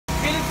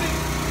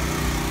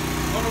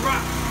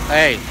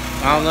Hey,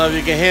 I don't know if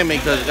you can hear me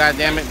because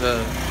goddamn it,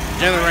 the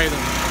generator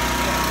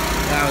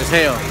loud as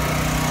hell.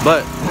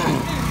 But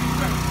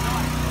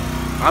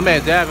I'm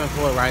at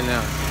Davenport right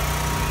now.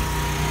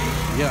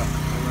 Yeah,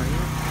 right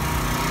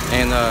here.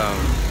 And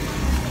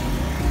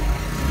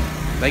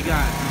they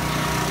got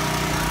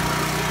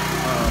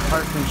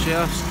person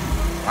chefs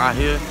out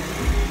here.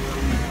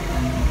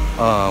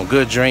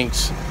 Good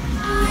drinks,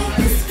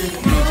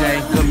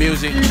 DJ, good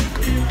music,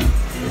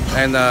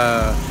 and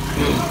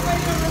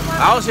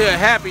I was here at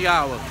happy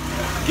hour.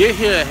 Get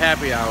here at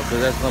happy hour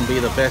because that's gonna be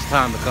the best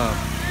time to come.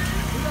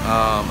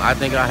 I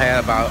think I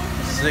had about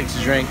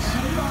 6 drinks.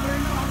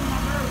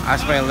 I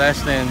spent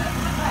less than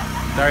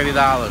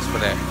 $30 for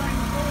that.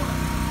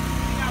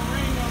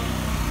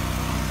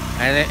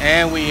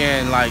 And we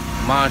in like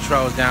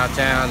Montrose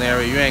downtown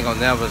area. You ain't gonna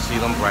never see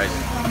them prices.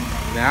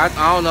 Now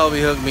I don't know if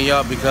he hooked me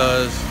up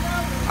because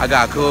I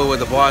got cool with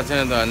the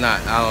bartender or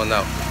not. I don't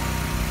know.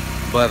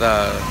 But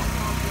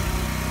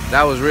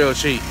that was real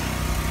cheap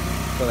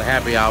for the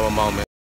happy hour moment.